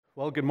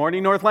Well, good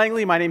morning, North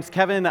Langley. My name's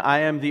Kevin. I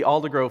am the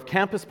Aldergrove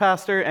campus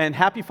pastor, and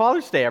happy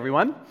Father's Day,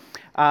 everyone.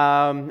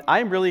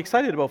 I'm really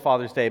excited about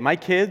Father's Day. My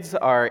kids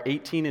are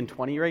 18 and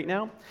 20 right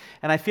now,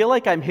 and I feel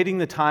like I'm hitting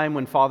the time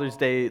when Father's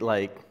Day,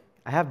 I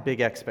have big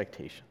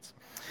expectations.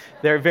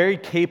 They're very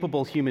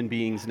capable human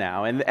beings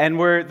now, and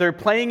they're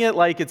playing it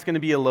like it's going to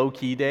be a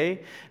low-key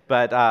day,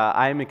 but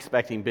I'm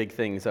expecting big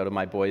things out of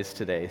my boys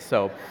today,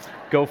 so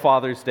go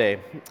Father's Day.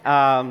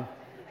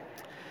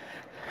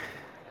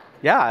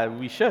 Yeah,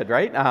 we should,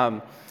 right?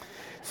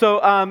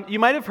 So you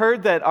might have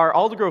heard that our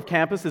Aldergrove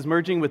campus is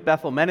merging with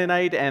Bethel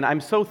Mennonite, and I'm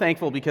so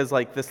thankful because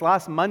this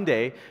last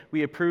Monday,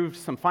 we approved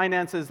some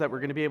finances that we're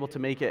going to be able to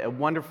make it a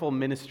wonderful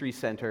ministry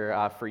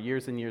center for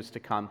years and years to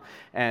come,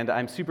 and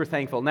I'm super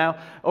thankful. Now,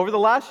 over the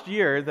last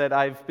year that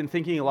I've been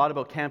thinking a lot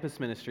about campus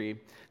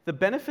ministry, the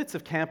benefits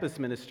of campus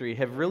ministry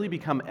have really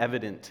become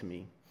evident to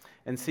me,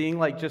 and seeing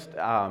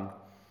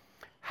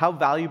how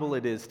valuable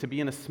it is to be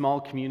in a small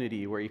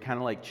community where you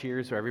kind of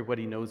cheers, where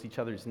everybody knows each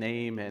other's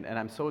name, and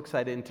I'm so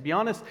excited. And to be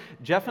honest,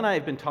 Jeff and I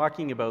have been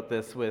talking about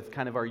this with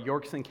kind of our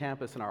Yorkson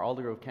campus and our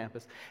Aldergrove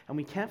campus, and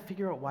we can't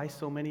figure out why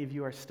so many of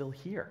you are still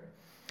here.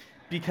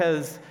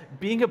 Because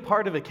being a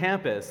part of a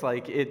campus,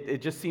 it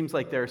just seems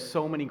like there are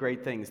so many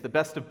great things, the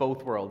best of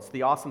both worlds,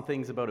 the awesome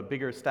things about a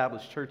bigger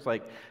established church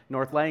like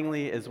North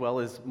Langley, as well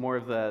as more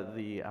of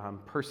the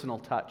personal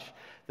touch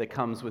that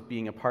comes with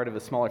being a part of a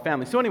smaller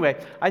family. So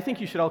anyway, I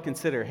think you should all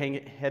consider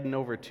heading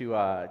over to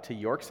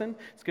Yorkson.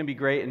 It's going to be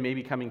great, and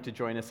maybe coming to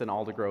join us in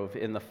Aldergrove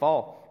in the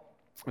fall.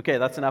 Okay,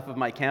 that's enough of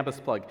my campus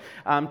plug.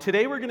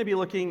 Today we're going to be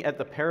looking at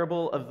the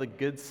parable of the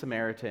Good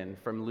Samaritan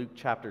from Luke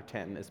chapter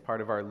 10 as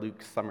part of our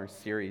Luke summer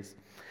series.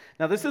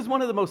 Now, this is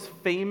one of the most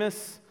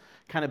famous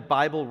kind of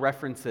Bible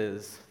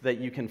references that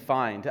you can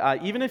find.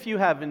 Even if you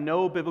have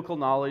no biblical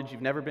knowledge,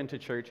 you've never been to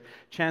church,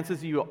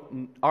 chances you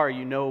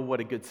know what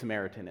a Good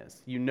Samaritan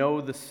is. You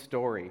know the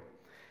story.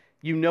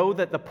 You know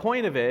that the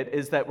point of it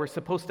is that we're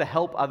supposed to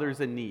help others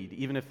in need,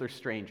 even if they're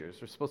strangers.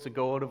 We're supposed to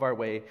go out of our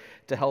way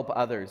to help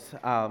others.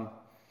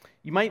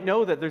 You might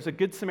know that there's a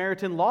Good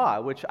Samaritan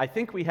law, which I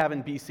think we have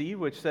in BC,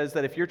 which says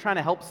that if you're trying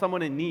to help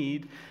someone in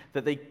need,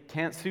 that they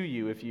can't sue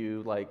you if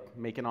you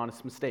make an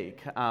honest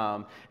mistake.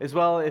 As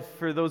well, if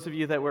for those of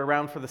you that were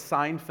around for the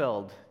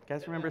Seinfeld, you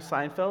guys remember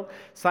Seinfeld?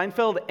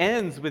 Seinfeld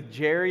ends with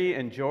Jerry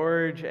and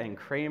George and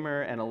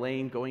Kramer and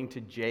Elaine going to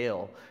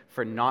jail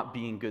for not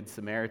being Good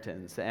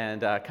Samaritans,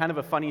 and kind of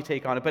a funny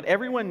take on it. But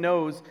everyone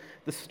knows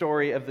the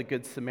story of the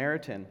Good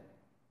Samaritan.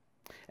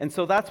 And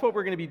so that's what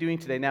we're going to be doing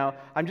today. Now,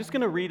 I'm just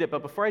going to read it,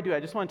 but before I do, I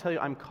just want to tell you,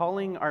 I'm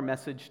calling our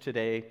message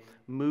today,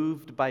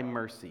 Moved by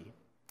Mercy.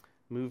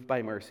 Moved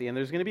by Mercy. And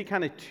there's going to be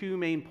kind of two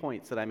main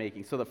points that I'm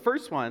making. So the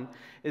first one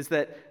is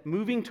that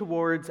moving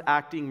towards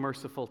acting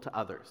merciful to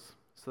others,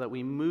 so that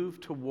we move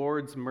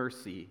towards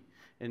mercy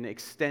and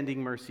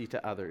extending mercy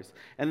to others.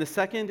 And the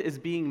second is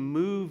being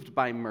moved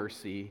by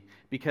mercy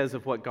because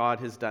of what God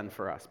has done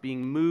for us,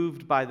 being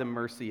moved by the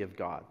mercy of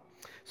God.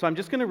 So I'm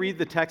just going to read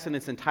the text in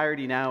its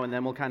entirety now, and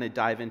then we'll kind of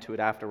dive into it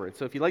afterwards.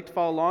 So if you'd like to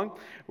follow along,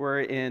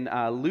 we're in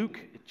Luke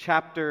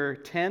chapter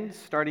 10,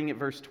 starting at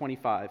verse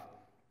 25.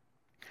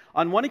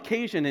 On one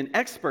occasion, an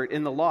expert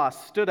in the law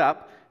stood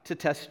up to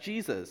test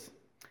Jesus.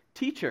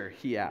 "Teacher,"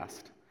 he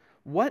asked,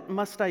 "what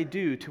must I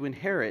do to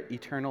inherit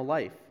eternal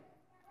life?"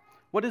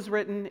 "What is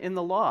written in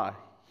the law?"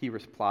 he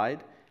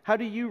replied. "How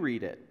do you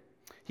read it?"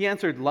 He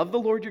answered, "Love the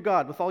Lord your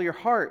God with all your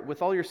heart,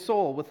 with all your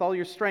soul, with all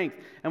your strength,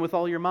 and with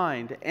all your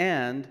mind,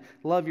 and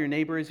love your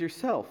neighbor as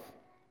yourself."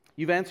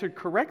 "You've answered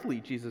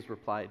correctly," Jesus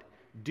replied.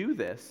 "Do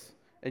this,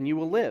 and you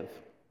will live."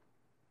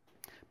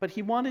 But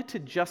he wanted to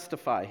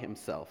justify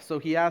himself, so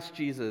he asked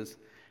Jesus,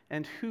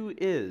 "And who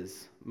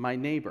is my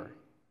neighbor?"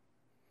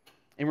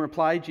 In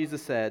reply,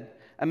 Jesus said,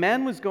 "A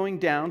man was going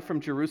down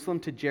from Jerusalem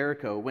to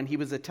Jericho when he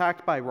was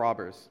attacked by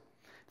robbers.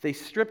 They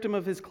stripped him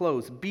of his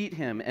clothes, beat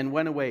him, and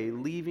went away,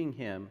 leaving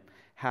him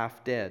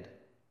half dead.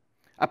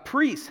 A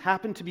priest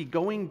happened to be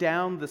going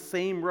down the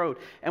same road,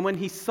 and when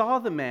he saw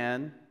the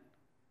man,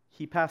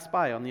 he passed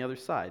by on the other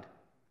side.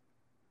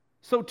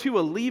 So too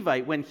a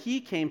Levite, when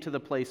he came to the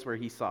place where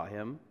he saw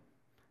him,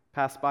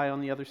 passed by on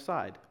the other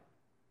side.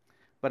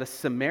 But a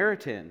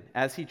Samaritan,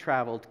 as he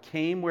traveled,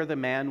 came where the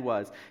man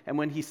was, and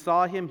when he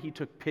saw him, he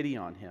took pity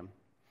on him.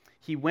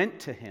 He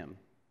went to him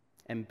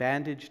and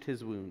bandaged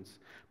his wounds,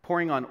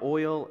 pouring on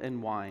oil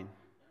and wine.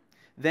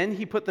 Then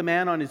he put the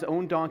man on his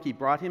own donkey,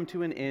 brought him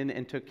to an inn,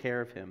 and took care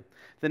of him.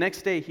 The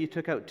next day he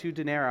took out 2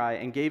 denarii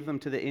and gave them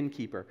to the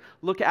innkeeper.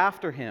 "Look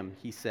after him,"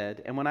 he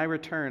said, "and when I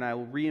return, I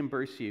will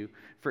reimburse you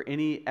for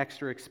any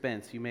extra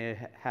expense you may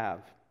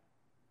have."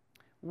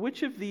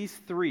 Which of these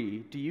 3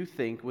 do you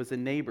think was a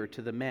neighbor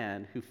to the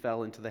man who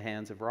fell into the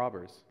hands of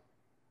robbers?"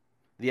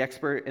 The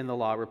expert in the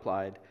law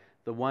replied,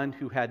 "The one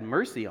who had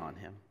mercy on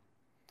him."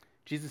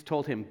 Jesus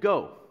told him,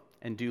 "Go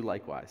and do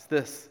likewise."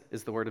 This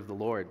is the word of the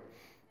Lord.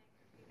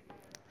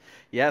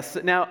 Yes,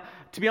 now,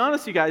 to be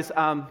honest, you guys,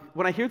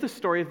 when I hear the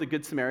story of the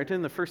Good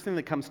Samaritan, the first thing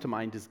that comes to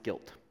mind is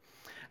guilt.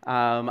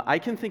 I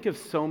can think of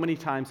so many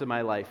times in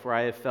my life where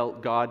I have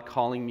felt God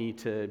calling me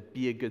to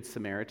be a good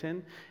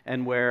Samaritan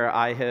and where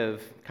I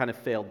have kind of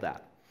failed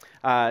that.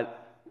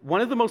 One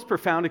of the most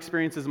profound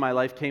experiences in my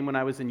life came when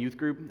I was in youth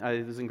group.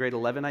 I was in grade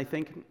 11, I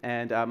think,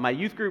 and my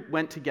youth group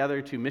went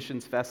together to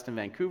Missions Fest in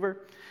Vancouver.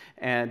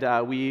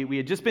 And we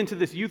had just been to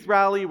this youth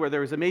rally where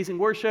there was amazing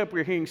worship. We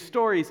were hearing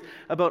stories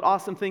about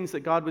awesome things that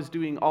God was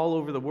doing all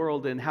over the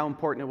world and how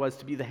important it was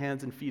to be the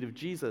hands and feet of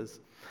Jesus.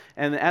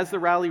 And as the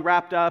rally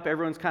wrapped up,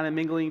 everyone's kind of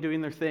mingling,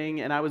 doing their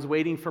thing, and I was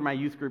waiting for my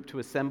youth group to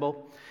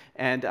assemble.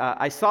 And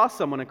I saw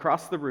someone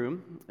across the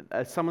room,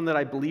 someone that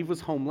I believe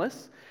was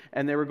homeless,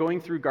 and they were going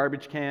through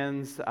garbage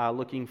cans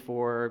looking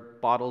for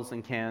bottles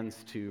and cans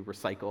to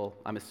recycle,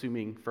 I'm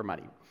assuming for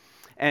money.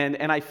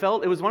 And I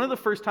felt, it was one of the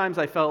first times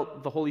I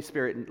felt the Holy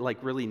Spirit like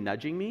really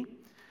nudging me.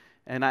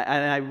 And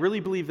I really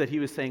believe that he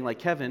was saying, like,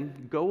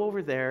 Kevin, go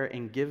over there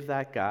and give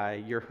that guy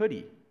your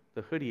hoodie,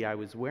 the hoodie I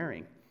was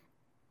wearing.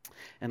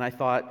 And I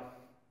thought,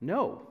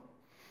 no,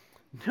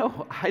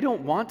 I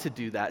don't want to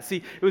do that. See,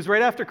 it was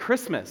right after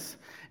Christmas,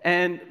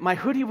 and my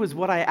hoodie was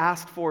what I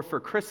asked for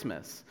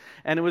Christmas.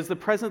 And it was the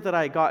present that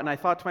I got, and I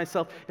thought to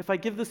myself, if I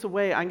give this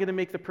away, I'm going to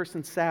make the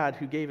person sad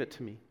who gave it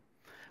to me.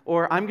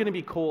 Or I'm going to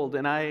be cold,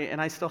 and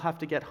I still have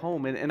to get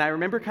home. And I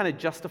remember kind of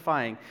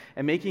justifying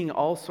and making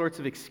all sorts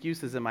of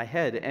excuses in my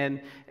head,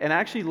 and I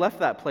actually left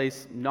that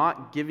place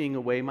not giving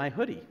away my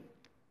hoodie.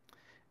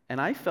 And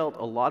I felt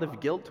a lot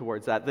of guilt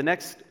towards that. The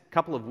next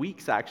couple of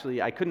weeks,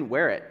 actually, I couldn't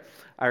wear it.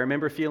 I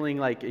remember feeling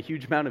like a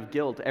huge amount of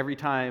guilt every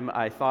time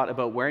I thought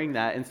about wearing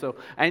that. And so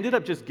I ended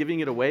up just giving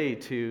it away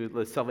to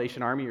the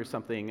Salvation Army or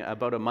something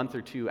about a month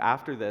or two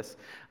after this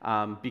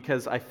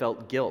because I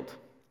felt guilt.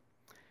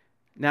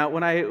 Now,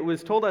 when I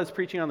was told I was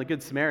preaching on the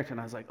Good Samaritan,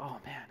 I was like, oh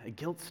man, a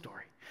guilt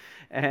story.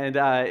 And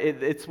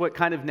it's what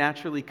kind of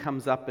naturally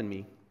comes up in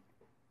me.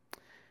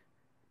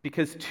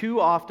 Because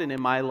too often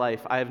in my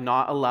life, I have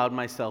not allowed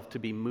myself to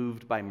be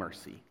moved by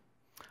mercy.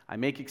 I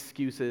make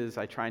excuses.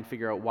 I try and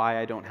figure out why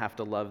I don't have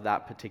to love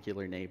that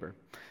particular neighbor.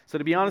 So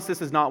to be honest,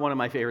 this is not one of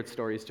my favorite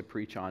stories to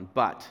preach on,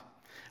 but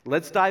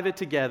let's dive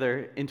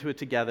into it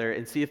together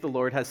and see if the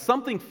Lord has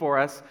something for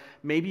us,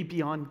 maybe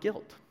beyond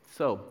guilt.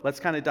 So let's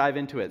kind of dive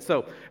into it.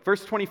 So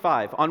verse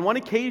 25, on one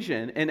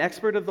occasion, an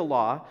expert of the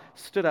law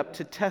stood up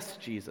to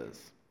test Jesus.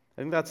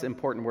 I think that's an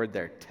important word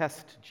there,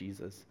 test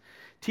Jesus.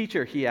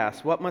 Teacher, he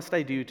asked, what must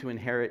I do to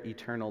inherit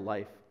eternal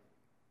life?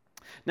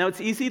 Now,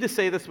 it's easy to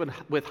say this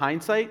with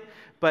hindsight,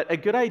 but a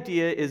good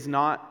idea is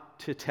not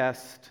to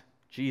test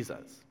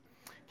Jesus,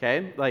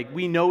 okay? Like,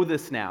 we know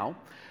this now,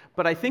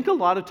 but I think a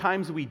lot of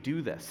times we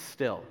do this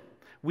still.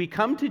 We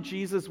come to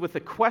Jesus with a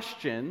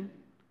question,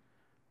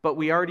 but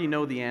we already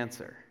know the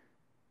answer,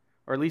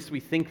 or at least we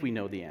think we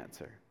know the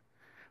answer.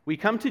 We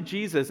come to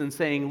Jesus and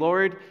saying,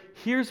 Lord,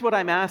 here's what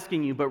I'm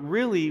asking you, but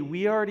really,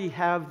 we already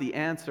have the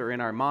answer in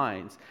our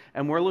minds,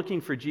 and we're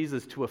looking for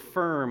Jesus to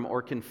affirm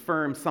or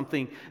confirm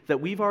something that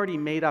we've already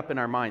made up in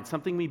our minds,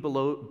 something we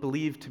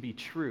believe to be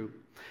true.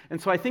 And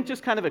so I think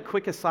just kind of a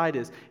quick aside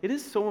is, it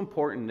is so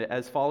important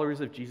as followers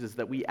of Jesus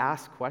that we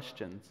ask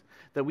questions,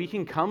 that we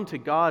can come to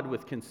God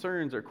with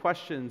concerns or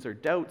questions or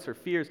doubts or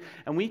fears,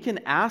 and we can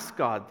ask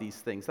God these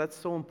things. That's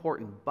so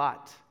important,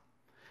 but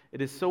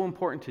it is so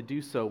important to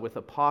do so with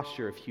a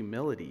posture of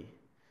humility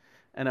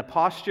and a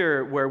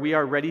posture where we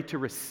are ready to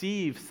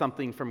receive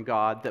something from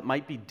God that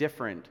might be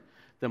different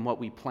than what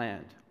we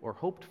planned or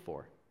hoped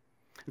for.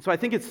 And so I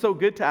think it's so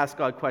good to ask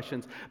God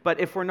questions, but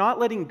if we're not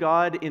letting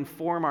God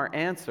inform our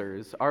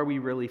answers, are we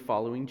really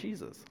following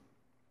Jesus?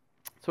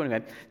 So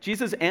anyway,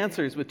 Jesus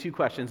answers with two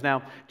questions.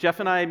 Now, Jeff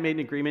and I made an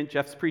agreement.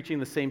 Jeff's preaching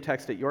the same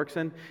text at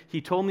Yorkson. He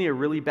told me a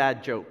really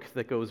bad joke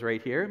that goes right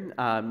here.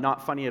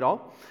 Not funny at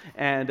all.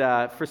 And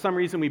for some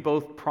reason, we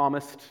both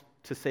promised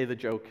to say the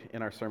joke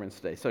in our sermons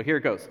today. So here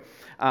it goes.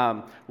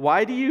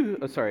 Why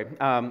did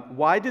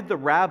the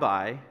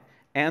rabbi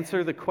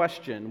answer the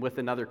question with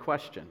another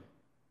question?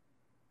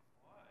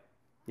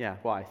 Yeah,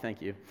 why?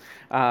 Thank you.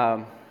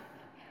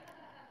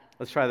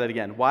 Let's try that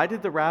again. Why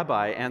did the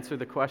rabbi answer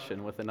the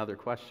question with another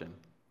question?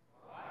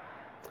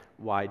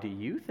 Why do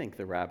you think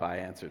the rabbi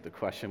answered the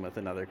question with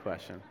another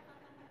question?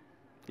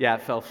 Yeah,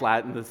 it fell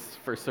flat in this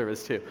first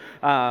service too.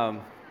 I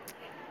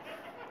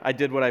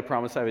did what I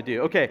promised I would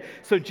do. Okay,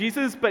 so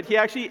Jesus, but he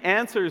actually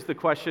answers the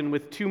question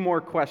with two more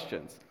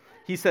questions.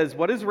 He says,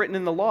 what is written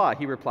in the law?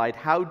 He replied,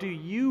 how do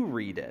you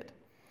read it?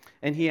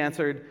 And he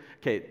answered,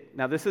 okay,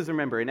 now this is,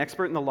 remember, an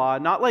expert in the law,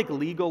 not like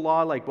legal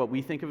law, like what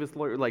we think of as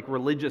like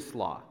religious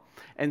law.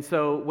 And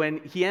so when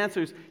he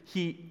answers,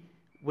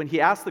 when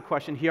he asked the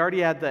question, he already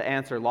had the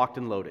answer locked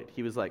and loaded.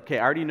 He was like, okay,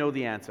 I already know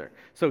the answer.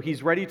 So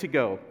he's ready to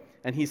go.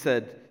 And he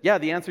said, yeah,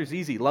 the answer is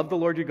easy. Love the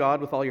Lord your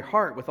God with all your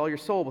heart, with all your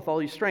soul, with all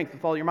your strength,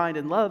 with all your mind,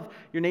 and love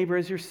your neighbor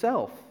as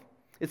yourself.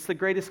 It's the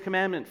greatest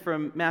commandment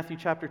from Matthew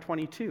chapter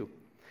 22.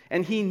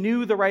 And he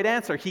knew the right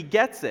answer. He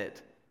gets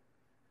it.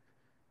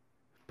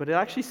 But it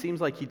actually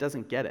seems like he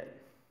doesn't get it.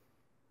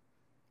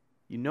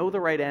 You know the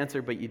right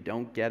answer, but you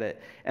don't get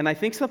it. And I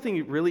think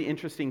something really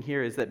interesting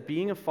here is that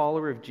being a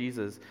follower of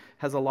Jesus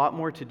has a lot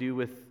more to do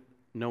with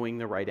knowing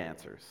the right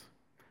answers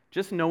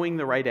Just knowing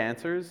the right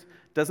answers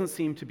doesn't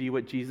seem to be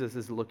what Jesus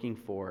is looking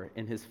for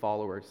in his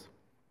followers.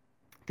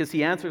 Because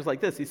he answers like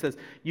this. He says,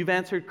 "You've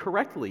answered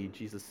correctly,"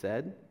 Jesus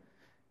said.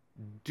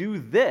 "Do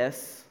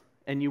this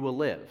and you will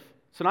live."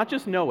 So not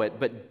just know it,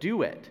 but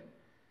do it.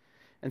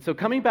 And so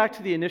coming back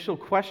to the initial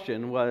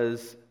question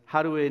was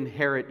how to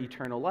inherit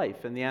eternal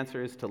life. And the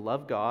answer is to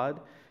love God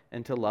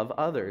and to love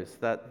others.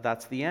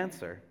 That's the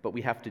answer. But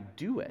we have to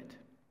do it.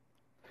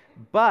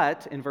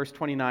 But in verse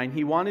 29,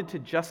 he wanted to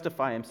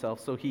justify himself,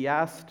 so he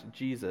asked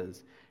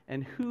Jesus,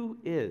 "And who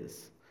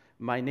is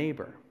my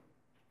neighbor?"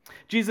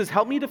 Jesus,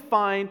 help me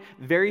define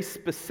very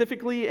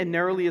specifically and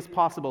narrowly as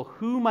possible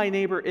who my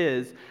neighbor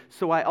is,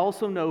 so I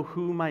also know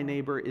who my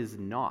neighbor is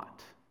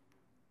not.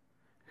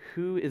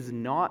 Who is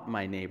not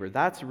my neighbor?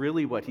 That's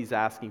really what he's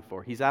asking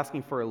for. He's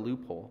asking for a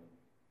loophole.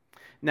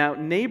 Now,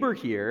 neighbor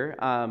here,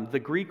 the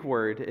Greek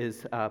word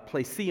is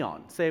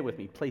plesion. Say it with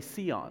me,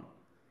 plesion.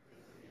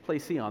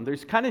 Plesion.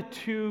 There's kind of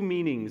two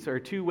meanings or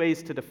two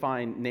ways to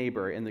define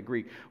neighbor in the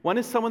Greek. One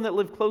is someone that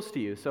lived close to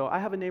you. So I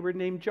have a neighbor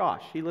named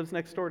Josh. He lives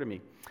next door to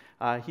me.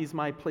 He's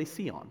my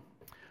plesion.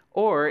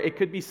 Or it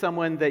could be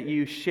someone that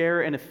you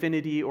share an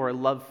affinity or a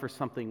love for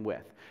something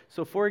with.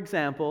 So for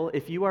example,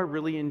 if you are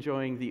really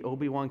enjoying the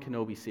Obi-Wan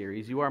Kenobi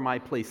series, you are my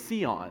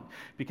plesion,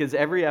 because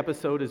every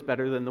episode is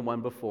better than the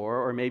one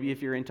before. Or maybe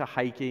if you're into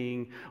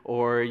hiking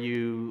or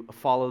you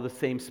follow the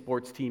same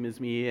sports team as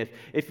me,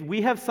 if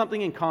we have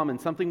something in common,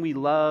 something we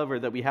love or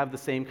that we have the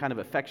same kind of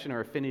affection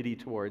or affinity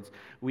towards,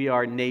 we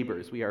are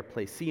neighbors, we are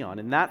plesion.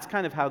 And that's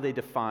kind of how they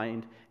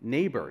defined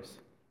neighbors.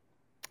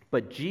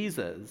 But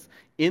Jesus,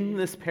 in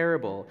this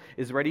parable,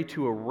 is ready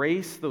to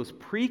erase those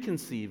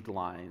preconceived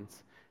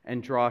lines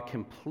and draw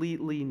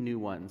completely new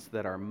ones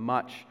that are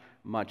much,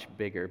 much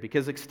bigger.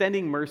 Because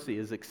extending mercy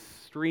is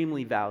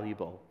extremely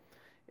valuable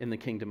in the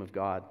kingdom of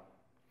God.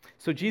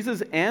 So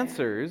Jesus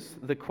answers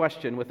the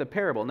question with a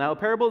parable. Now, a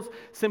parable is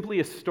simply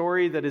a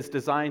story that is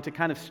designed to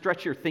kind of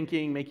stretch your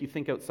thinking, make you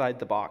think outside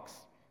the box.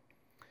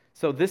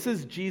 So this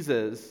is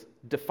Jesus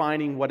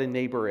defining what a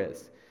neighbor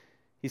is.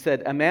 He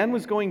said, "A man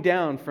was going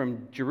down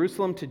from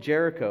Jerusalem to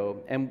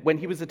Jericho, and when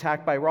he was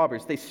attacked by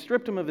robbers, they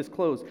stripped him of his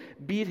clothes,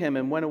 beat him,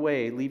 and went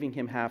away, leaving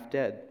him half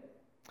dead."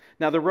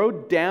 Now, the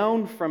road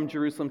down from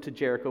Jerusalem to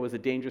Jericho was a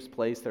dangerous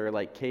place. There were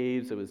like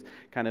caves. It was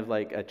kind of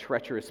like a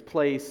treacherous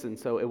place, and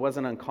so it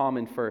wasn't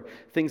uncommon for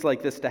things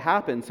like this to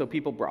happen. So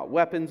people brought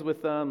weapons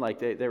with them, like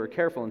they were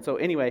careful. And so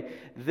anyway,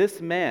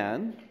 this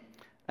man,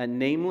 a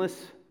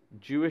nameless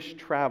Jewish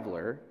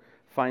traveler,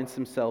 finds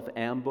himself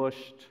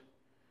ambushed,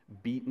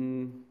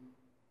 beaten,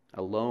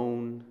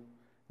 alone,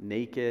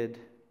 naked,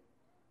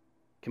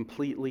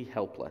 completely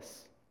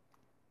helpless.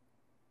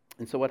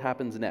 And so what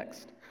happens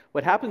next?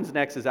 What happens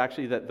next is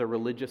actually that the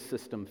religious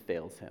system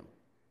fails him.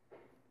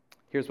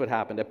 Here's what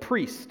happened. A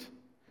priest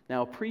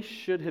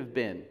should have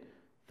been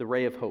the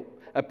ray of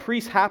hope. A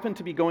priest happened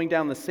to be going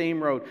down the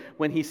same road.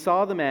 When he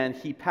saw the man,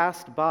 he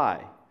passed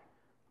by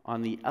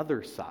on the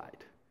other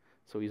side.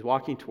 So he's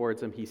walking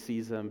towards him, he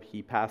sees him,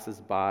 he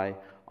passes by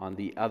on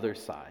the other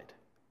side.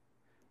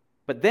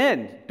 But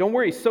then, don't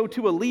worry, so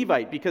too a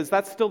Levite, because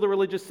that's still the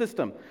religious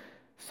system.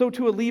 So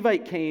too a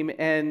Levite came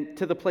and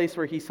to the place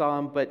where he saw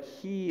him, but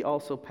he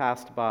also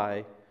passed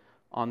by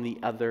on the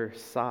other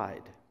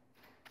side.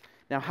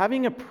 Now,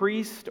 having a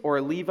priest or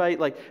a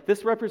Levite,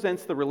 this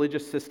represents the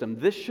religious system.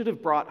 This should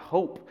have brought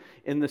hope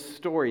in the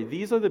story.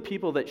 These are the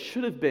people that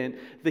should have been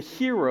the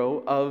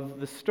hero of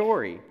the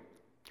story.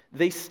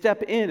 They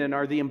step in and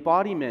are the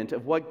embodiment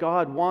of what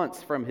God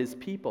wants from his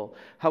people.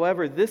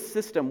 However, this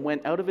system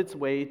went out of its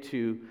way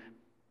to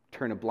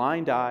turn a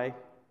blind eye,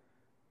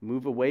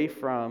 move away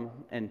from,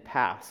 and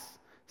pass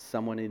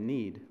someone in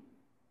need.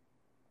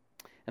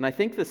 And I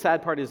think the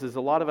sad part is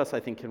a lot of us, I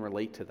think, can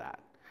relate to that.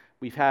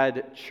 We've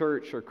had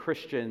church or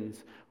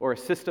Christians or a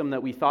system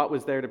that we thought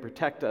was there to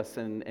protect us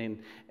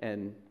and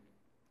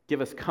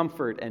give us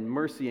comfort and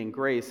mercy and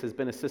grace has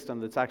been a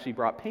system that's actually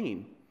brought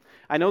pain.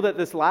 I know that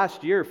this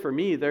last year for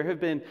me, there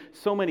have been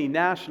so many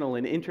national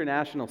and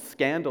international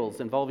scandals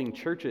involving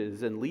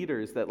churches and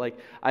leaders that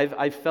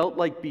I've felt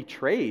like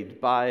betrayed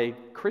by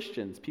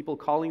Christians, people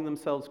calling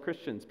themselves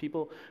Christians,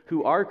 people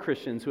who are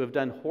Christians who have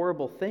done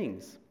horrible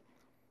things.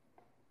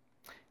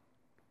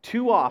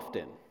 Too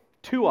often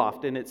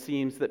it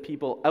seems that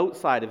people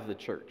outside of the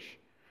church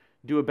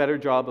do a better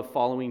job of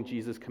following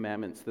Jesus'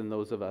 commandments than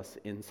those of us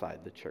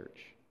inside the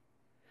church.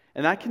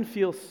 And that can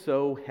feel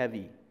so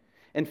heavy.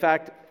 In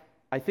fact,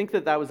 I think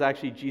that was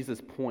actually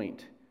Jesus'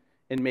 point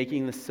in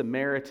making the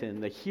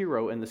Samaritan the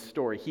hero in the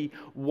story. He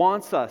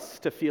wants us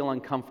to feel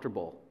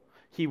uncomfortable.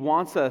 He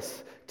wants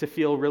us to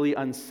feel really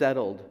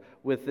unsettled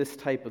with this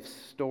type of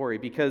story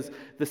because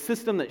the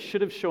system that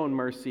should have shown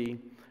mercy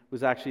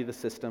was actually the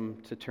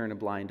system to turn a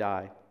blind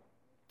eye.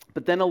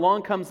 But then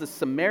along comes the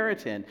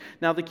Samaritan.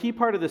 Now, the key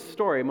part of this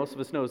story, most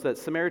of us know, is that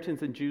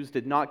Samaritans and Jews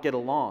did not get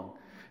along.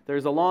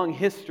 There's a long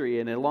history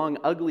and a long,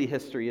 ugly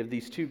history of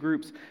these two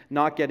groups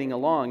not getting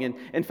along. And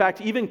in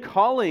fact, even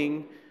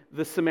calling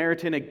the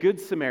Samaritan a good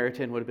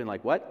Samaritan would have been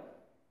like, what?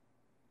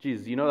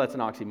 Jesus, you know that's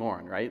an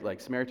oxymoron,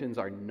 right? Samaritans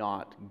are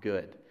not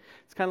good.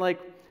 It's kind of like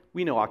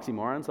We know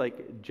oxymorons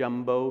like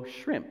jumbo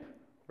shrimp,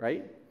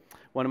 right?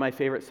 One of my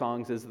favorite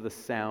songs is The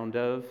Sound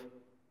of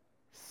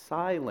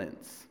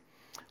Silence.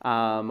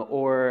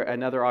 Or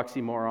another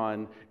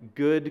oxymoron,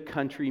 good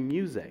country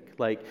music.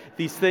 Like,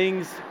 these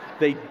things,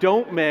 they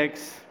don't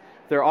mix.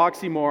 They're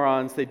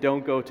oxymorons. They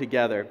don't go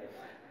together.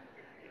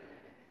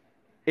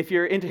 If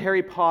you're into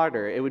Harry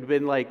Potter, it would have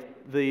been like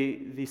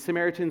the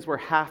Samaritans were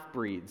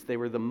half-breeds. They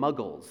were the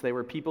Muggles. They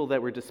were people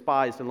that were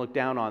despised and looked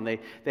down on. They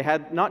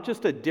had not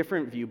just a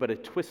different view, but a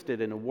twisted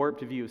and a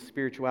warped view of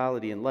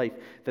spirituality and life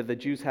that the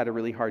Jews had a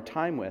really hard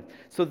time with.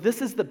 So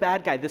this is the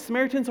bad guy. The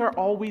Samaritans are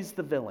always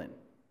the villain.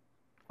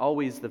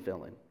 Always the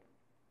villain.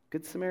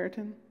 Good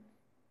Samaritan?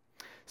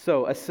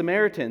 So a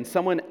Samaritan,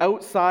 someone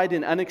outside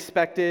and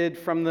unexpected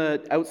from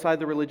outside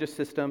the religious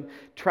system,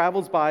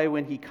 travels by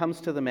when he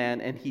comes to the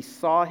man, and he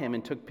saw him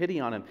and took pity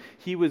on him.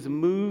 He was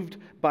moved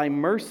by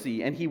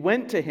mercy, and he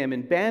went to him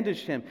and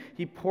bandaged him.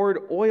 He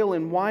poured oil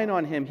and wine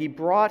on him. He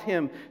brought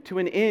him to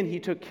an inn. He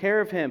took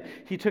care of him.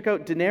 He took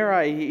out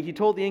denarii. He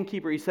told the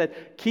innkeeper, he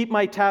said, keep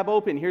my tab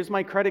open. Here's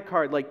my credit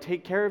card. Like,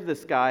 take care of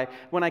this guy.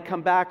 When I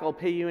come back, I'll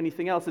pay you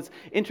anything else. It's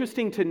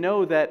interesting to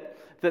know that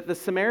the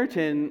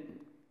Samaritan,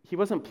 he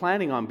wasn't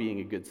planning on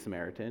being a good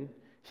Samaritan.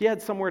 He had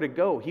somewhere to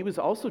go. He was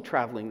also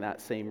traveling that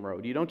same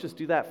road. You don't just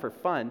do that for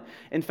fun.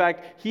 In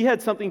fact, he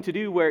had something to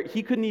do where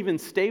he couldn't even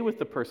stay with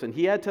the person.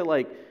 He had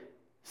to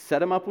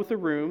set him up with a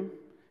room,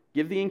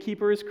 give the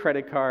innkeeper his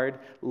credit card,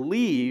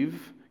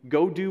 leave,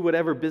 go do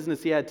whatever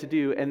business he had to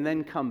do, and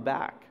then come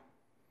back.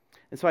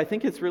 And so I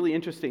think it's really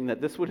interesting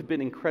that this would have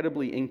been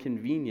incredibly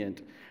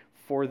inconvenient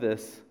for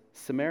this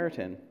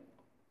Samaritan.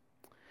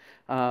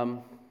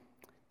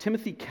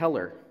 Timothy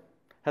Keller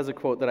has a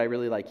quote that I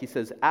really like. He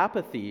says,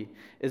 apathy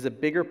is a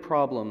bigger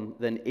problem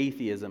than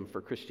atheism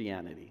for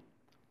Christianity.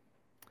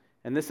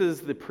 And this is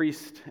the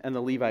priest and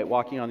the Levite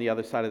walking on the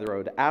other side of the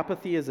road.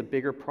 Apathy is a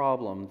bigger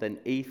problem than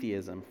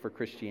atheism for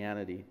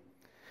Christianity.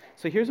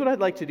 So here's what I'd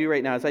like to do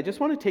right now is I just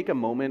want to take a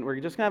moment. We're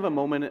just going to have a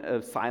moment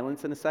of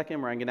silence in a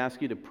second where I'm going to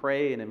ask you to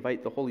pray and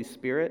invite the Holy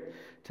Spirit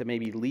to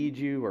maybe lead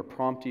you or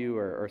prompt you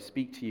or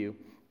speak to you.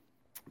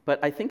 But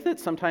I think that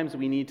sometimes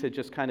we need to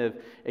just kind of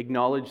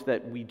acknowledge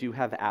that we do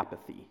have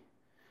apathy,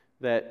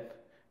 that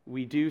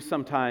we do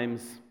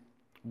sometimes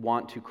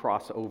want to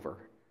cross over,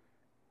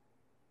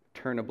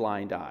 turn a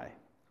blind eye.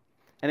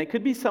 And it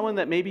could be someone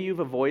that maybe you've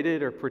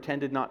avoided or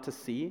pretended not to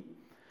see.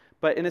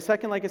 But in a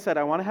second, like I said,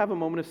 I want to have a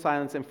moment of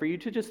silence and for you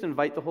to just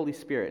invite the Holy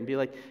Spirit and be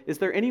like, is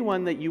there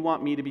anyone that you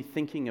want me to be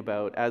thinking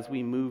about as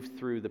we move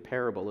through the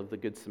parable of the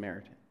Good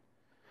Samaritan?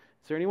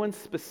 Is there anyone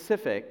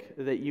specific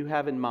that you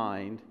have in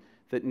mind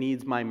that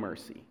needs my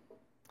mercy,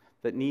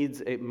 that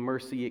needs a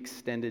mercy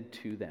extended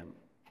to them?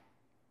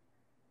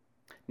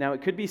 Now,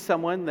 it could be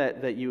someone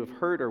that you have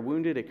hurt or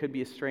wounded. It could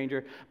be a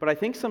stranger. But I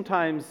think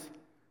sometimes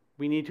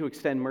we need to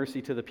extend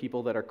mercy to the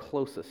people that are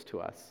closest to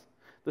us.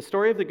 The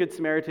story of the Good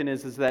Samaritan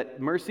is that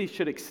mercy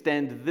should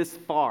extend this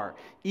far,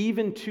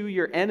 even to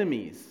your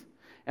enemies.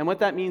 And what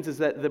that means is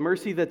that the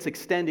mercy that's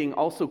extending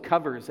also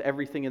covers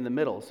everything in the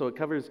middle. So it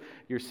covers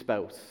your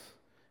spouse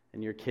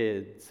and your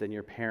kids and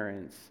your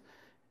parents,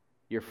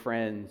 your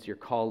friends, your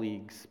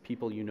colleagues,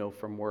 people you know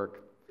from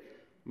work.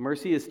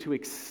 Mercy is to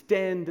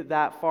extend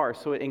that far,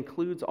 so it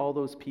includes all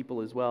those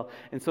people as well.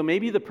 And so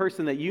maybe the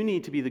person that you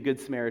need to be the Good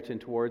Samaritan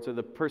towards, or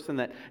the person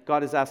that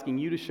God is asking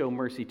you to show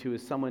mercy to,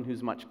 is someone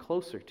who's much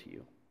closer to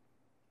you.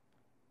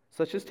 So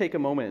let's just take a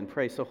moment and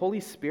pray. So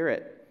Holy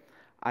Spirit,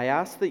 I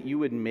ask that you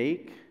would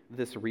make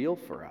this real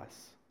for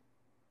us.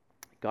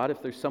 God,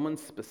 if there's someone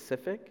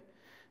specific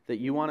that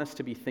you want us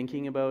to be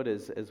thinking about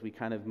as we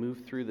kind of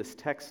move through this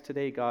text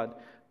today, God,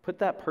 put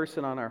that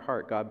person on our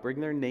heart. God, bring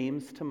their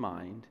names to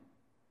mind.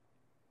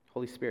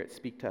 Holy Spirit,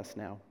 speak to us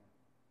now.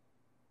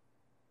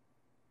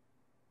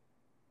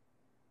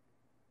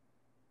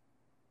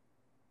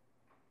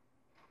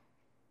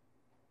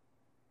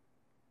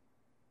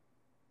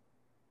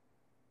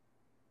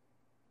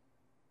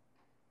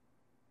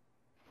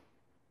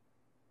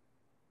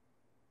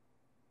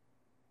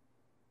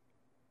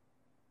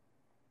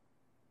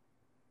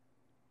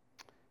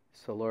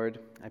 So, Lord,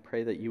 I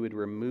pray that you would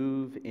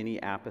remove any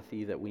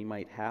apathy that we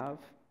might have,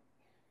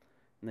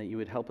 and that you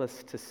would help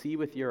us to see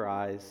with your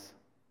eyes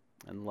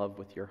and love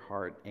with your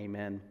heart.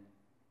 Amen.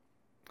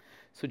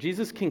 So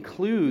Jesus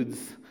concludes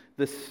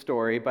this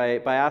story by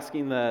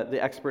asking the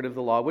expert of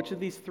the law, which of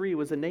these three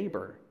was a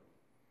neighbor?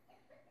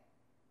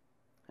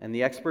 And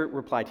the expert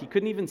replied, he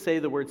couldn't even say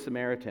the word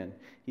Samaritan.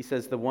 He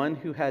says, the one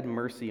who had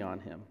mercy on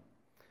him.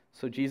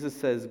 So Jesus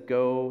says,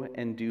 go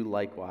and do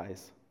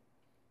likewise.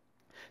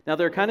 Now,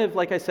 there are kind of,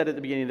 like I said at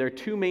the beginning, there are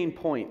two main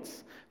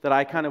points that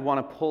I kind of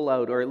want to pull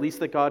out, or at least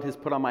that God has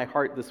put on my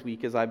heart this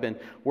week as I've been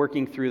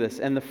working through this.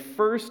 And the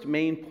first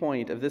main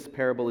point of this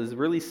parable is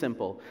really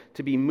simple: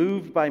 to be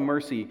moved by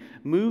mercy,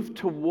 move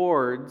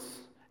towards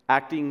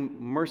acting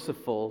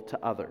merciful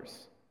to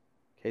others.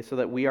 Okay, so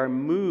that we are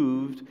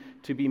moved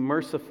to be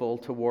merciful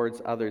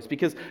towards others.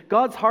 Because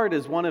God's heart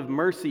is one of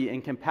mercy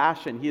and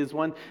compassion. He is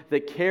one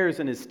that cares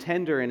and is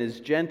tender and is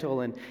gentle.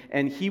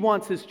 And He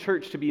wants His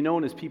church to be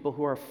known as people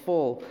who are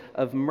full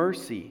of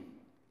mercy.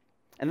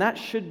 And that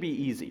should be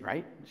easy,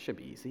 right? It should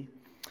be easy.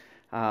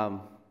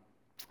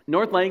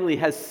 North Langley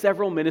has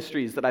several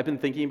ministries that I've been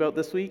thinking about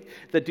this week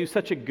that do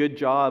such a good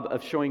job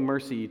of showing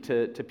mercy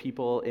to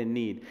people in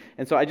need.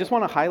 And so I just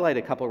want to highlight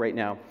a couple right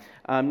now.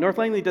 North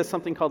Langley does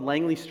something called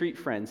Langley Street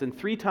Friends. And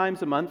 3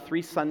 times a month,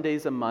 3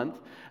 Sundays a month,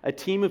 a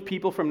team of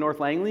people from North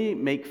Langley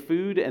make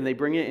food and they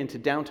bring it into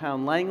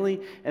downtown Langley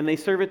and they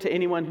serve it to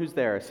anyone who's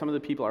there. Some of the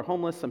people are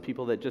homeless, some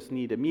people that just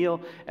need a meal.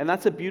 And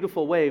that's a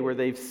beautiful way where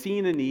they've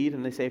seen a need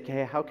and they say,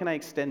 okay, how can I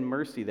extend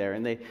mercy there?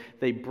 And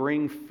they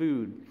bring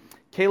food.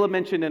 Caleb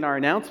mentioned in our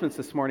announcements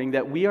this morning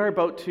that we are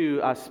about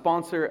to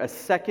sponsor a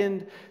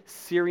second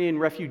Syrian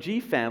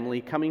refugee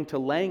family coming to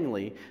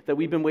Langley that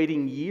we've been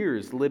waiting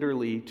years,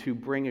 literally, to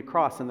bring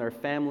across, and they're a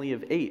family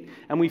of 8.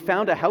 And we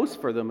found a house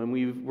for them,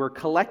 and we're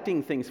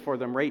collecting things for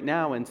them right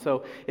now. And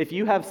so if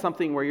you have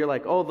something where you're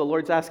like, oh, the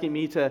Lord's asking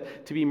me to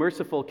be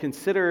merciful,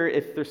 consider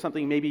if there's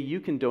something maybe you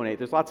can donate.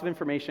 There's lots of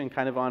information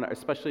kind of on,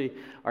 especially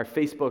our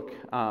Facebook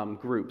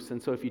groups.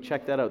 And so if you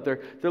check that out,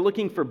 they're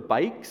looking for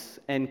bikes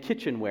and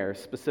kitchenware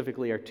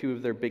specifically are 2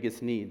 of their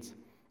biggest needs.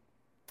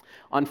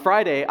 On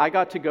Friday, I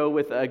got to go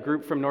with a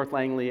group from North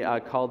Langley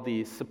called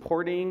the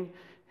Supporting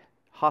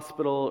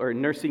Hospital or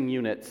Nursing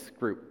Units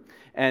group.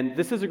 And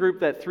this is a group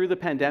that through the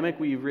pandemic,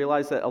 we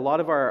realized that a lot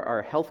of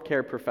our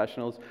healthcare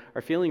professionals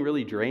are feeling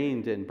really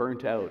drained and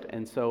burnt out.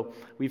 And so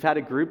we've had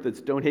a group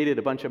that's donated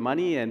a bunch of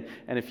money, and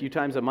a few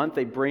times a month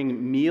they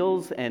bring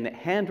meals and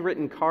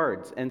handwritten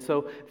cards. And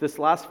so this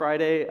last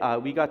Friday,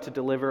 we got to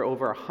deliver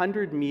over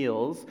 100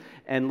 meals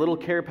and little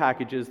care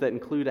packages that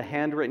include a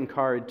handwritten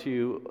card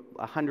to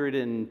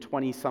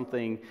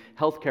 120-something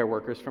healthcare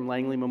workers from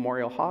Langley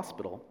Memorial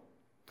Hospital.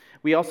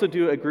 We also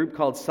do a group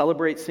called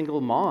Celebrate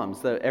Single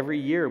Moms that every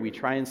year we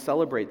try and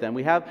celebrate them.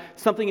 We have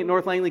something at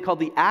North Langley called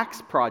the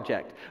ACTS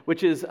Project,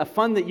 which is a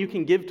fund that you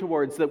can give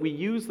towards that we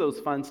use those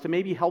funds to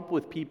maybe help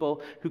with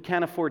people who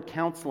can't afford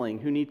counseling,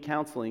 who need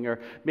counseling, or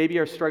maybe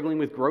are struggling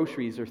with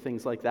groceries or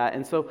things like that.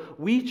 And so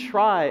we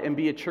try and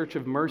be a church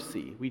of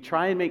mercy. We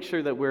try and make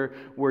sure that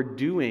we're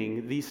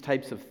doing these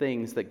types of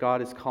things that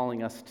God is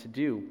calling us to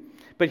do.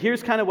 But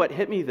here's kind of what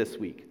hit me this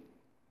week.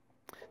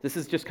 This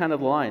is just kind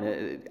of the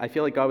line. I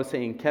feel like God was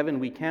saying,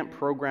 Kevin, we can't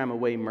program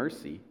away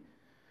mercy,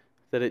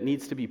 that it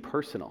needs to be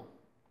personal.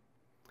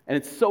 And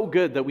it's so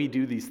good that we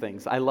do these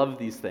things. I love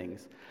these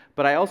things.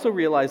 But I also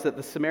realized that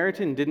the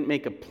Samaritan didn't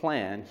make a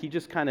plan. He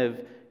just kind of,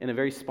 in a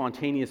very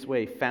spontaneous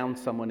way, found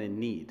someone in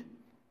need.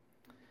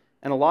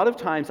 And a lot of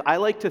times, I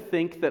like to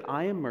think that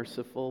I am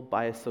merciful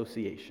by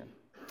association.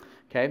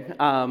 Okay,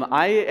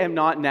 I am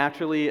not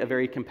naturally a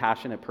very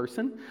compassionate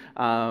person,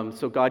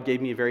 so God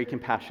gave me a very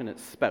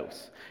compassionate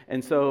spouse.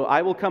 And so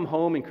I will come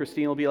home and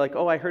Christine will be like,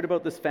 oh, I heard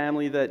about this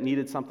family that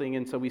needed something,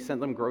 and so we sent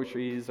them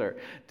groceries or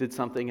did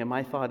something, and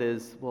my thought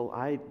is, well,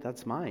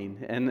 that's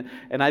mine,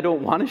 and I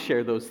don't want to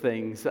share those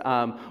things.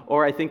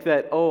 Or I think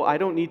that, oh, I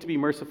don't need to be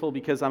merciful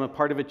because I'm a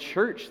part of a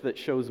church that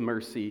shows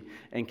mercy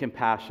and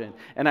compassion.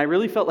 And I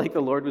really felt like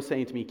the Lord was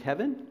saying to me,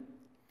 Kevin,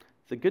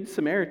 the Good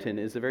Samaritan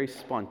is a very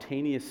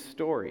spontaneous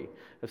story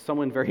of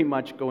someone very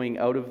much going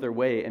out of their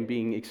way and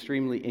being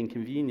extremely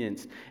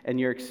inconvenienced, and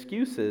your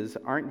excuses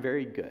aren't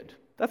very good.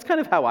 That's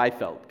kind of how I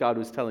felt, God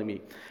was telling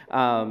me.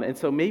 And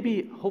so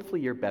maybe,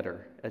 hopefully you're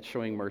better at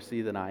showing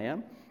mercy than I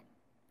am,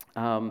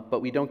 but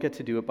we don't get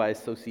to do it by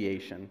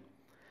association.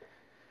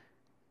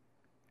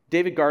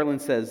 David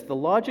Garland says, the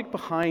logic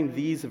behind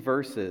these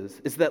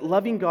verses is that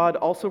loving God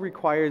also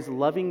requires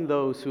loving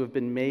those who have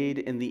been made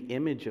in the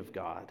image of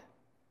God.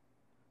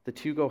 The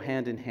 2 go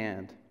hand in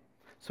hand.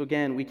 So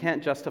again, we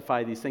can't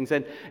justify these things.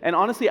 And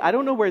honestly, I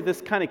don't know where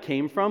this kind of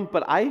came from,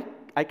 but I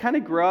kind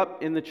of grew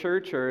up in the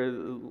church, or a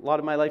lot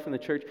of my life in the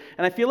church,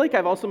 and I feel like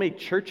I've also made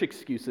church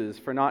excuses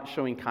for not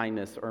showing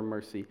kindness or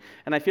mercy.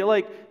 And I feel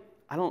like,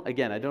 I don't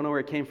know where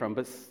it came from,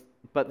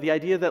 but the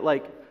idea that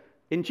like,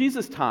 in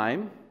Jesus'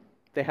 time,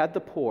 they had the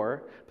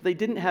poor, but they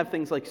didn't have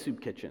things like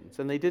soup kitchens,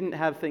 and they didn't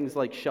have things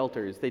like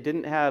shelters. They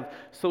didn't have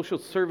social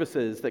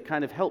services that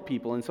kind of help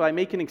people. And so I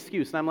make an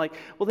excuse, and I'm like,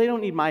 well, they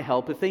don't need my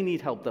help. If they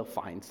need help, they'll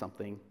find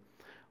something.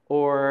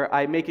 Or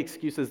I make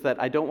excuses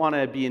that I don't want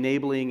to be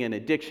enabling an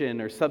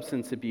addiction or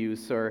substance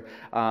abuse, or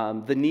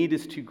the need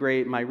is too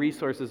great, my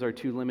resources are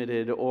too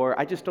limited, or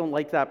I just don't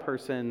like that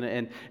person,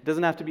 and it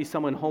doesn't have to be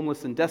someone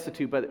homeless and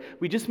destitute, but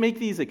we just make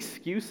these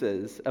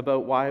excuses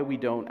about why we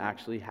don't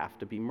actually have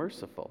to be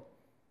merciful.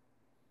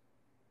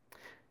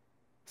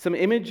 Some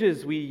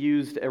images we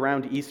used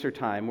around Easter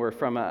time were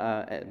from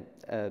an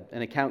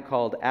account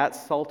called At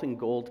Salt and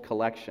Gold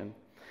Collection.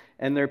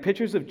 And they're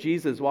pictures of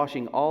Jesus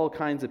washing all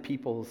kinds of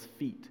people's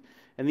feet.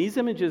 And these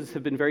images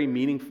have been very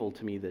meaningful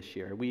to me this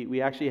year.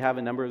 We actually have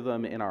a number of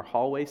them in our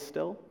hallway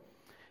still.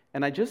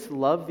 And I just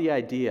love the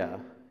idea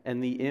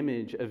and the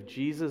image of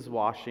Jesus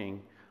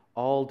washing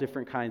all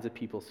different kinds of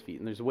people's feet.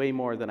 And there's way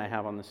more than I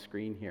have on the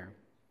screen here.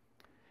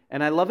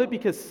 And I love it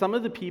because some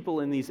of the people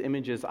in these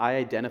images I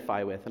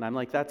identify with, and I'm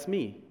like, that's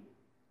me.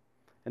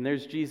 And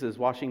there's Jesus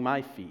washing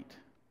my feet.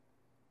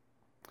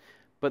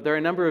 But there are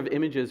a number of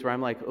images where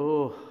I'm like,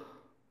 oh,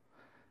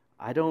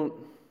 I don't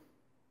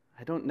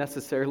I don't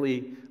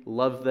necessarily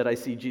love that I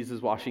see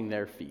Jesus washing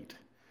their feet.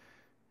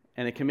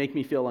 And it can make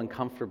me feel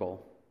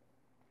uncomfortable.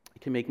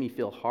 It can make me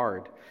feel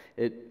hard.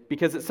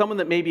 Because it's someone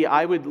that maybe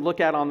I would look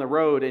at on the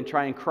road and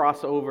try and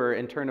cross over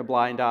and turn a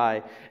blind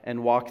eye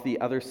and walk the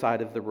other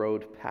side of the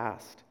road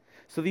past.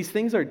 So these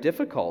things are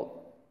difficult.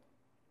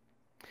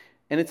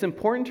 And it's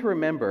important to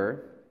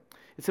remember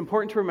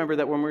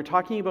that when we're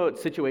talking about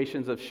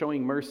situations of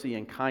showing mercy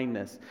and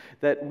kindness,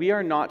 that we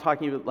are not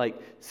talking about like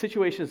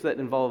situations that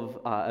involve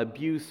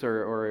abuse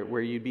or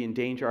where you'd be in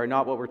danger are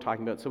not what we're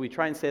talking about. So we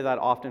try and say that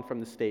often from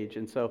the stage.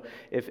 And so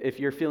if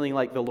you're feeling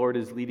like the Lord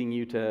is leading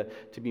you to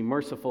be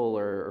merciful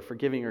or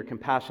forgiving or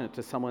compassionate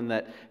to someone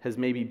that has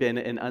maybe been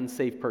an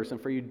unsafe person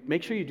for you,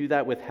 make sure you do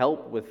that with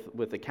help,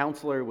 with a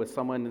counselor, with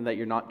someone, and that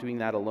you're not doing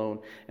that alone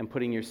and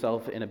putting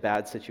yourself in a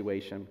bad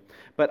situation.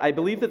 But I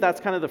believe that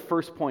that's kind of the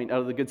first point out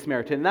of the Good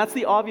Samaritan. And that's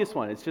the obvious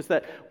one. It's just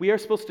that we are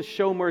supposed to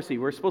show mercy.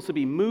 We're supposed to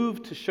be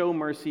moved to show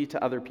mercy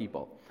to other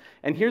people.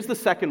 And here's the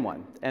second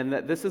one, and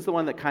this is the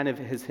one that kind of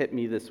has hit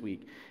me this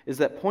week, is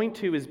that point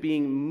 2 is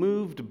being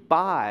moved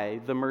by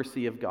the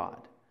mercy of God.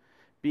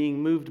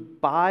 Being moved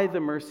by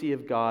the mercy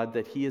of God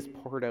that He has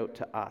poured out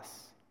to us.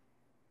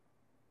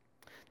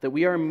 That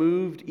we are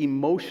moved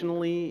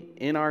emotionally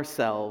in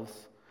ourselves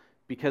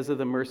because of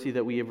the mercy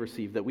that we have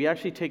received. That we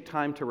actually take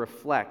time to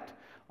reflect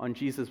on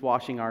Jesus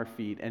washing our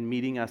feet and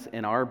meeting us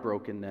in our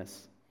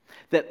brokenness.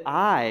 That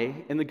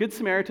in the Good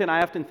Samaritan,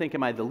 I often think,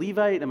 am I the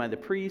Levite? Am I the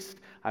priest?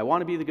 I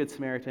want to be the Good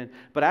Samaritan.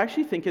 But I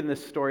actually think in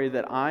this story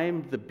that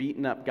I'm the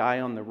beaten up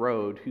guy on the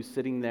road who's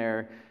sitting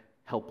there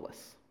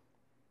helpless.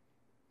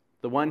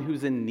 The one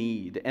who's in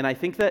need. And I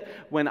think that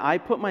when I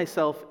put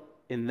myself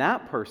in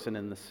that person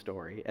in the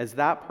story, as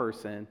that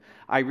person,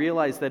 I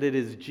realize that it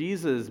is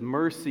Jesus'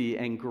 mercy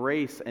and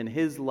grace and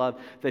His love,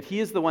 that He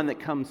is the one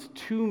that comes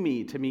to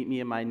me to meet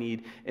me in my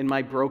need, in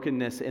my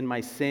brokenness, in my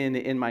sin,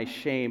 in my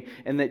shame,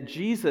 and that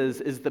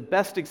Jesus is the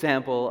best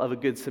example of a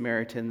Good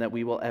Samaritan that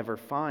we will ever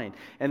find,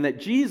 and that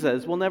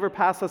Jesus will never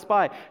pass us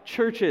by.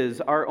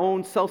 Churches, our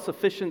own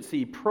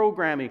self-sufficiency,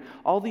 programming,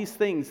 all these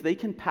things, they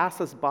can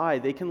pass us by,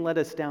 they can let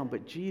us down,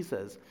 but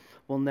Jesus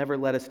will never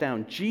let us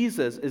down.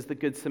 Jesus is the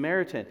Good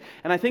Samaritan.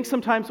 And I think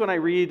sometimes when I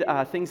read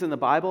things in the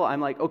Bible,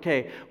 I'm like,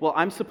 okay, well,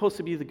 I'm supposed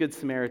to be the Good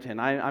Samaritan.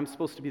 I'm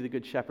supposed to be the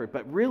Good Shepherd.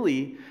 But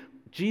really,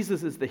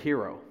 Jesus is the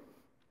hero.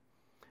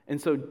 And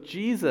so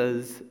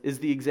Jesus is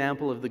the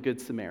example of the Good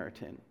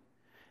Samaritan.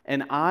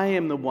 And I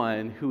am the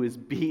one who is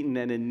beaten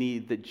and in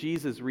need that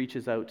Jesus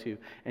reaches out to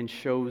and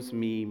shows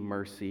me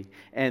mercy.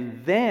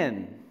 And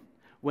then,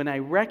 when I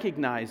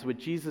recognize what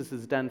Jesus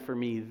has done for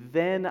me,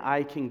 then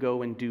I can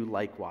go and do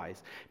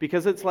likewise.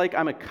 Because it's like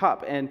I'm a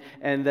cup and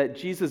that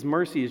Jesus'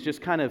 mercy is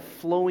just kind of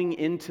flowing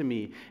into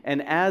me.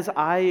 And as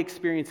I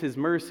experience His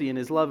mercy and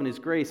His love and His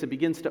grace, it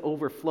begins to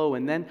overflow.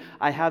 And then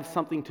I have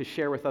something to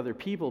share with other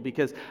people.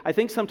 Because I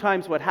think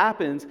sometimes what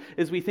happens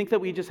is we think that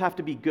we just have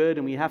to be good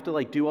and we have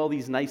to do all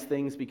these nice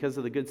things because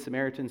of the Good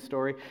Samaritan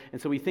story. And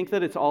so we think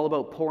that it's all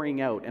about pouring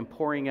out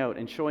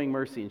and showing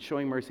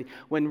mercy.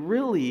 When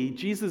really,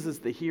 Jesus is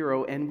the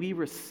hero and we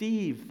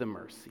receive the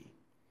mercy.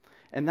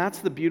 And that's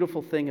the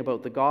beautiful thing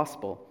about the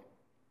gospel.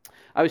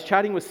 I was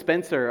chatting with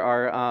Spencer,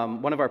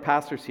 one of our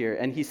pastors here,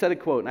 and he said a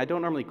quote, and I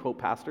don't normally quote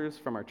pastors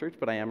from our church,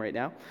 but I am right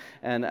now.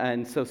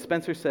 And so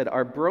Spencer said,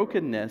 our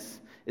brokenness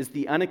is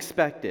the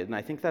unexpected, and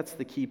I think that's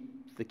the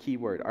key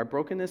word. Our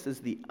brokenness is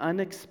the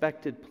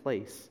unexpected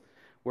place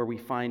where we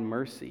find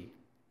mercy.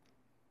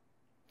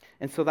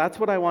 And so that's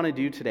what I want to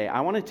do today.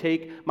 I want to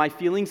take my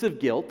feelings of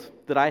guilt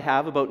that I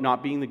have about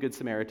not being the Good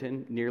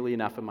Samaritan nearly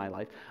enough in my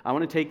life. I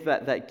want to take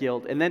that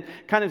guilt and then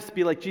kind of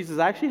be like, Jesus,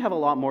 I actually have a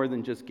lot more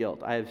than just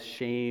guilt. I have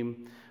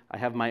shame. I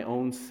have my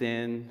own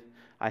sin.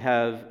 I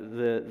have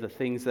the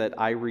things that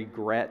I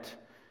regret.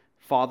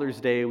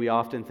 Father's Day, we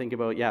often think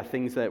about,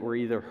 things that were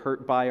either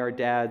hurt by our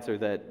dads or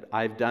that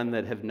I've done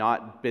that have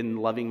not been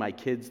loving my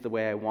kids the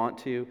way I want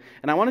to.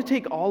 And I want to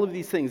take all of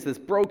these things, this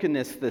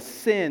brokenness, the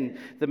sin,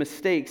 the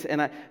mistakes,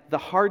 and the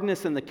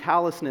hardness and the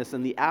callousness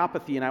and the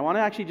apathy, and I want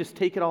to actually just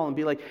take it all and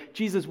be like,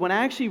 Jesus, when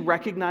I actually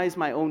recognize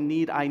my own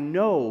need, I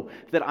know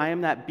that I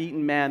am that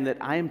beaten man, that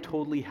I am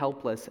totally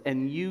helpless,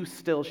 and you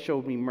still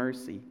showed me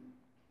mercy.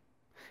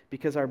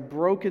 Because our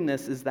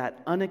brokenness is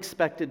that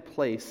unexpected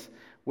place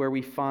where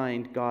we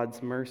find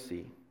God's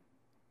mercy.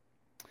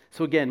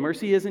 So again,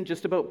 mercy isn't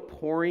just about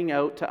pouring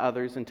out to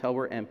others until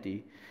we're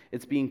empty.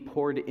 It's being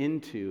poured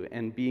into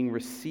and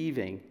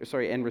receiving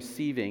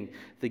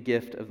the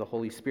gift of the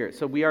Holy Spirit.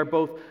 So we are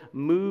both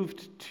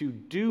moved to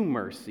do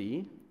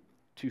mercy,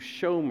 to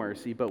show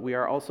mercy, but we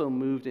are also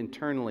moved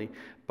internally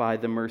by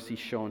the mercy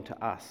shown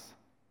to us.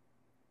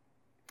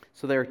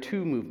 So there are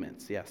two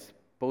movements, yes,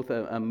 both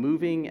a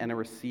moving and a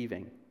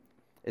receiving.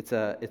 It's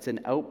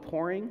an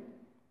outpouring,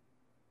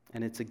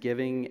 and it's a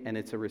giving, and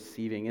it's a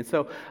receiving. And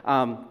so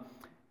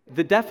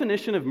the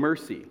definition of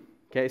mercy,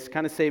 okay, it's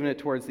kind of saving it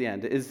towards the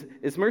end,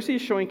 is mercy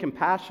showing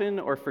compassion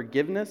or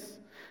forgiveness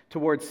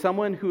towards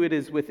someone who it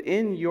is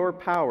within your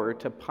power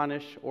to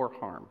punish or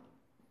harm.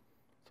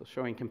 So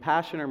showing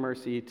compassion or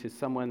mercy to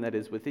someone that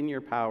is within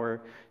your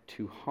power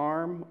to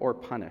harm or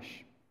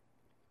punish.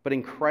 But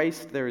in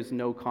Christ, there is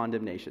no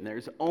condemnation. There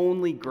is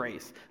only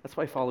grace. That's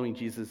why following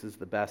Jesus is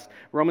the best.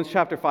 Romans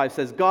chapter 5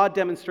 says, God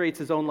demonstrates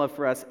his own love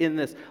for us in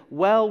this.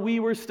 While we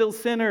were still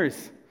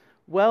sinners,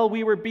 while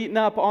we were beaten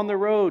up on the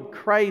road,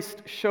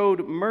 Christ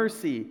showed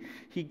mercy.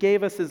 He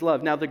gave us his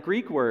love. Now, the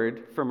Greek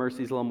word for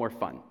mercy is a little more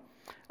fun.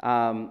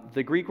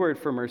 The Greek word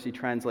for mercy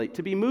translates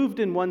to be moved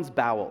in one's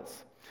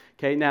bowels.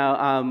 Okay,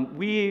 now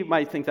we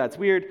might think that's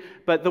weird,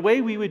 but the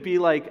way we would be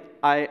like,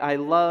 I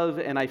love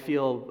and I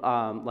feel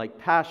like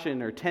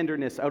passion or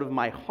tenderness out of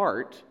my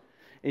heart,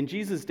 in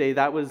Jesus' day,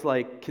 that was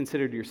like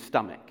considered your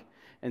stomach.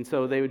 And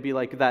so they would be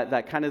like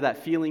that kind of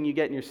that feeling you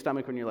get in your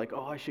stomach when you're like,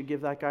 oh, I should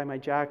give that guy my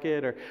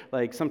jacket, or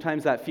like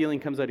sometimes that feeling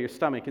comes out of your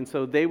stomach. And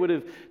so they would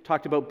have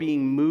talked about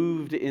being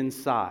moved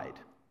inside,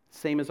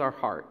 same as our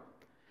heart.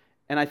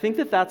 And I think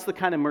that that's the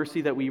kind of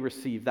mercy that we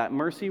receive, that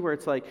mercy where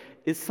it's like,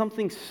 is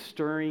something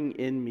stirring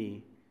in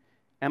me?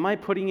 Am I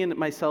putting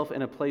myself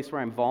in a place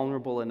where I'm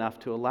vulnerable enough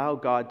to allow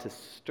God to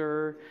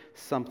stir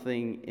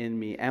something in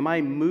me? Am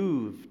I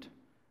moved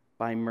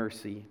by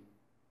mercy?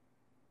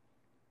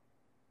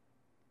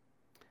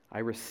 I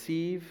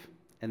receive,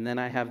 and then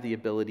I have the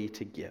ability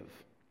to give.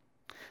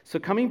 So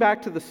coming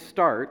back to the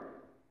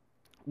start,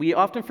 we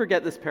often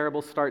forget this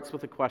parable starts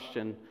with a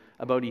question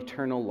about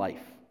eternal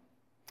life.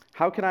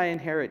 How can I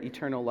inherit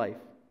eternal life?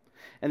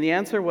 And the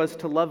answer was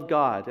to love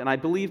God. And I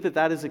believe that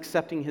that is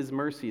accepting his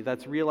mercy.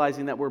 That's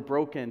realizing that we're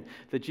broken,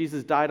 that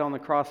Jesus died on the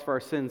cross for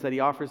our sins, that he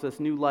offers us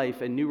new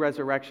life and new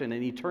resurrection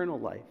and eternal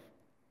life.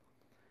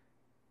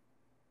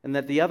 And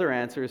that the other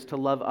answer is to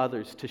love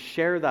others, to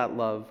share that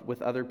love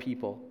with other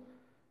people,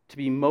 to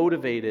be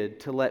motivated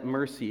to let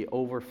mercy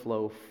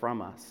overflow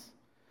from us,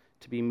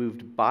 to be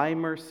moved by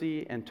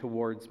mercy and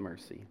towards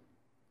mercy.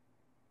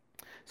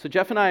 So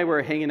Jeff and I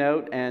were hanging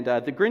out, and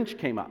the Grinch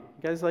came up.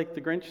 You guys like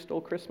The Grinch Stole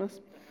Christmas?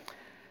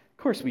 Of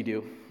course we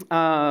do.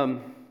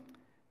 Do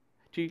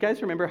you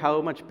guys remember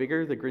how much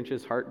bigger the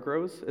Grinch's heart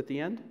grows at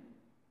the end?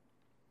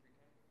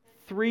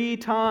 3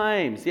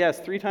 times. Yes,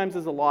 3 times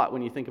is a lot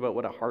when you think about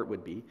what a heart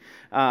would be.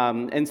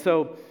 And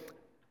so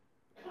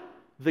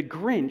the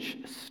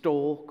Grinch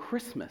stole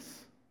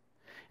Christmas.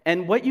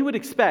 And what you would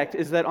expect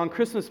is that on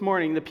Christmas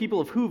morning, the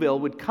people of Whoville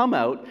would come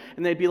out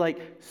and they'd be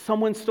like,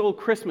 someone stole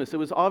Christmas. It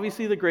was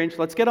obviously the Grinch.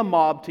 Let's get a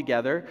mob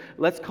together.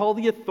 Let's call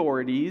the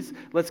authorities.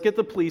 Let's get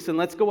the police and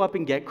let's go up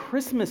and get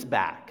Christmas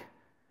back.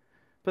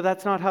 But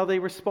that's not how they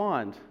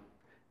respond.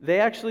 They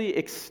actually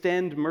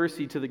extend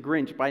mercy to the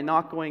Grinch by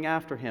not going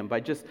after him, by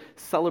just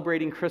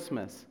celebrating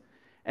Christmas.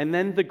 And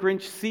then the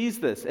Grinch sees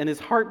this and his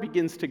heart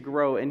begins to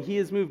grow and he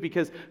is moved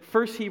because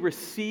first he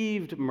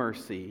received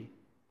mercy,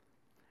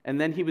 and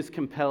then he was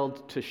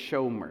compelled to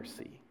show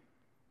mercy.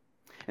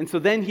 And so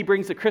then he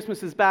brings the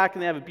Christmases back,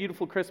 and they have a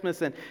beautiful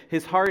Christmas, and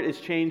his heart is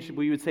changed,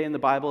 we would say in the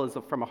Bible, is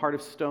from a heart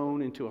of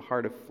stone into a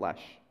heart of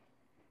flesh.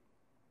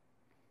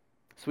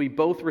 So we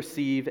both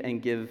receive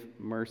and give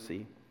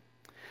mercy.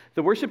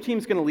 The worship team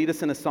is going to lead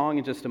us in a song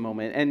in just a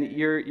moment, and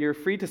you're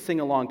free to sing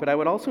along, but I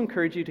would also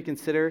encourage you to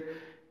consider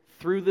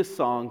through this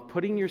song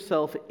putting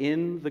yourself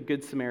in the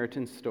Good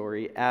Samaritan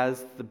story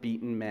as the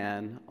beaten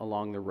man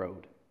along the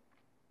road.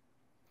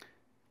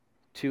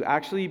 To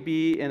actually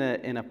be in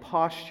a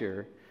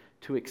posture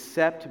to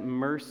accept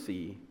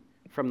mercy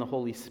from the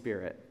Holy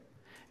Spirit.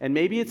 And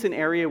maybe it's an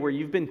area where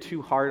you've been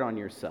too hard on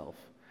yourself,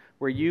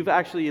 where you've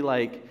actually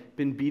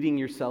been beating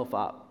yourself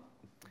up.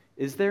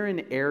 Is there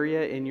an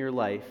area in your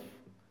life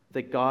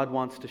that God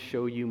wants to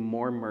show you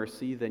more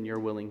mercy than you're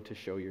willing to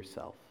show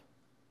yourself?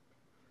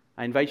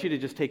 I invite you to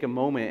just take a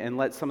moment and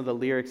let some of the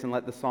lyrics and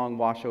let the song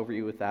wash over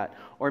you with that.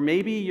 Or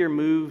maybe you're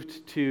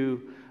moved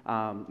to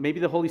maybe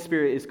the Holy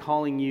Spirit is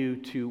calling you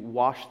to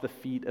wash the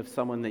feet of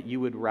someone that you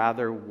would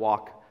rather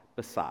walk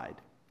beside.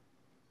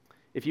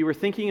 If you were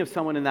thinking of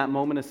someone in that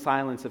moment of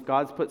silence, if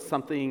God's put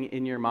something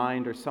in your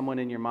mind or someone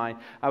in your mind,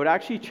 I would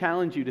actually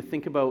challenge you to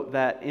think about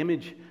that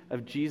image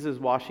of Jesus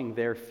washing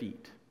their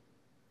feet.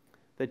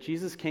 That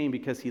Jesus came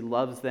because he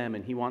loves them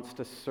and he wants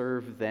to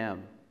serve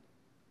them.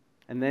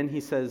 And then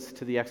he says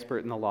to the expert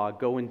in the law,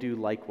 go and do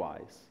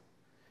likewise.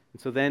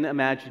 And so then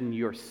imagine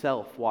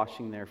yourself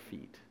washing their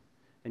feet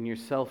and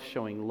yourself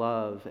showing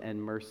love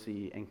and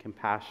mercy and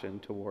compassion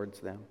towards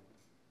them.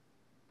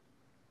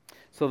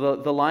 So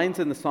the lines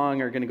in the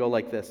song are going to go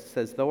like this. It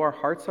says, though our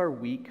hearts are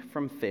weak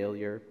from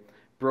failure,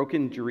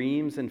 broken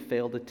dreams and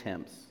failed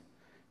attempts,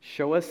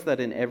 show us that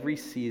in every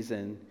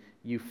season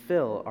you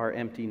fill our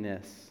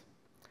emptiness.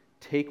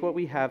 Take what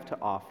we have to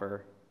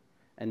offer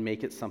and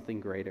make it something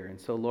greater. And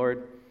so,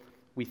 Lord,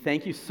 we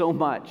thank you so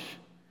much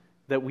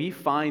that we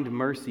find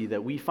mercy,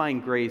 that we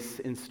find grace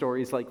in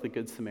stories like the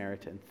Good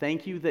Samaritan.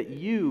 Thank you that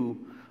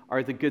you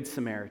are the Good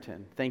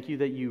Samaritan. Thank you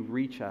that you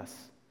reach us,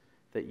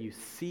 that you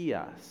see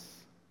us,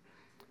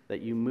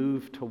 that you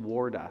move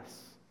toward us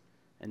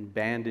and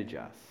bandage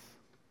us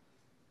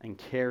and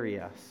carry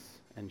us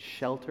and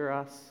shelter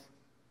us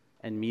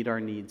and meet our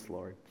needs,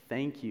 Lord.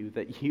 thank you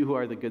that you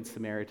are the Good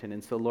Samaritan.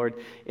 And so, Lord,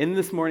 in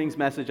this morning's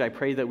message, I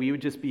pray that we would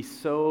just be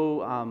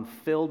so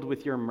filled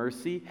with your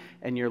mercy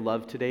and your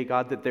love today,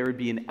 God, that there would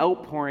be an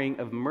outpouring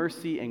of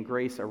mercy and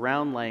grace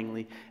around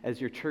Langley as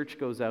your church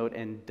goes out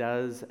and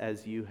does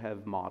as you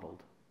have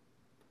modeled.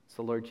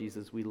 So, Lord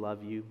Jesus, we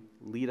love you.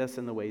 Lead us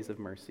in the ways of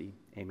mercy.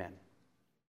 Amen.